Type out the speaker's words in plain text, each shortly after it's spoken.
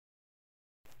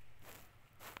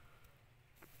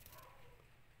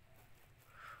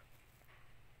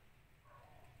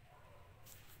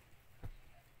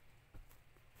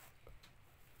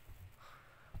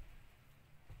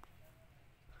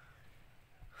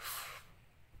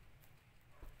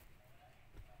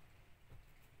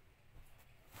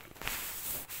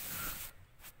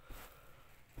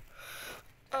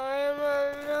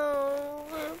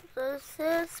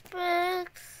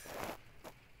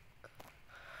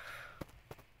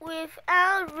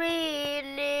without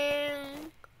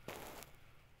reading.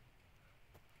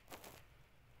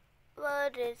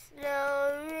 But it's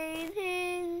no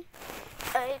reading.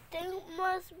 I think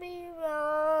must be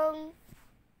wrong.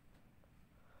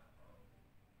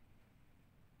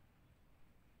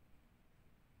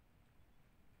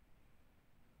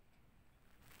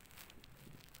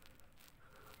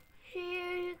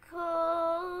 Here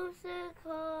goes the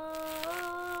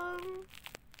call.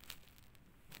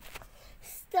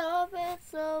 Stop it,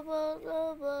 so.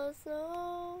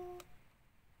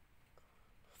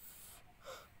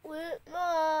 With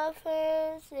my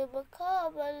friends in my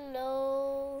car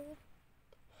below.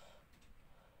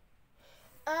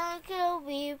 I can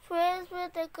be friends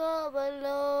with the car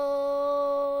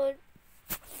below.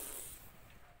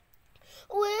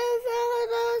 Without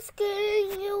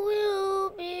asking, you will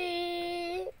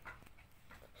be.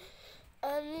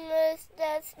 Unless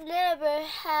that's never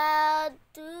had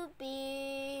to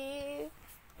be.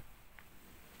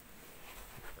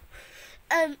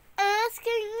 I'm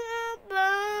asking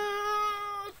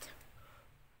about,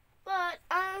 but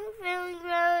I'm feeling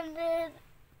grounded.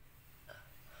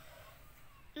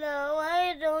 Now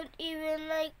I don't even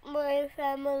like my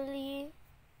family.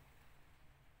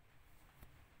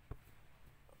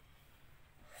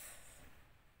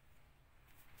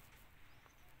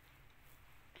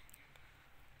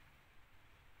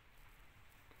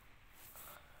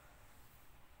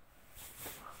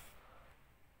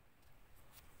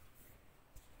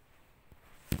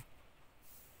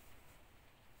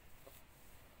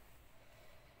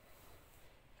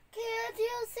 Can't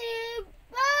you see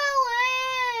my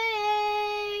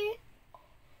way?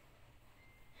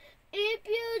 If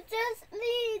you just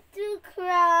need to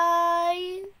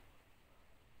cry,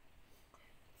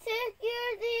 take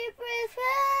your deep breath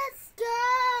and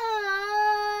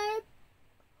stop.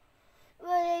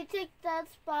 When I take that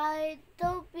spine,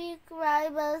 don't be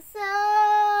crying myself.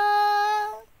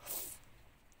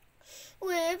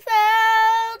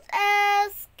 Without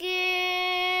asking,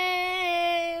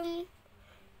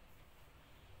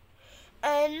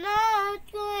 I'm not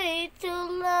going to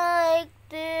like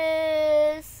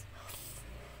this.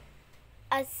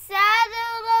 I sat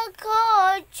on the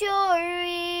cold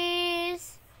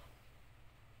cherries,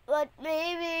 but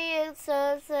maybe it's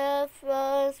a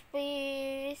first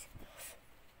piece.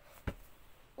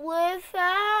 Without,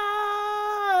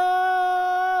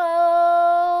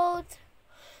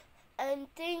 I'm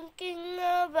thinking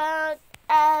about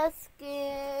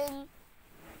asking.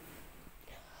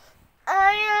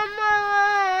 I am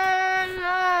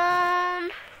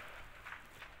alone,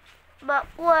 but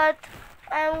what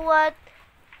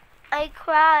I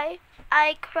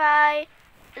cry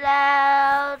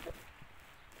loud.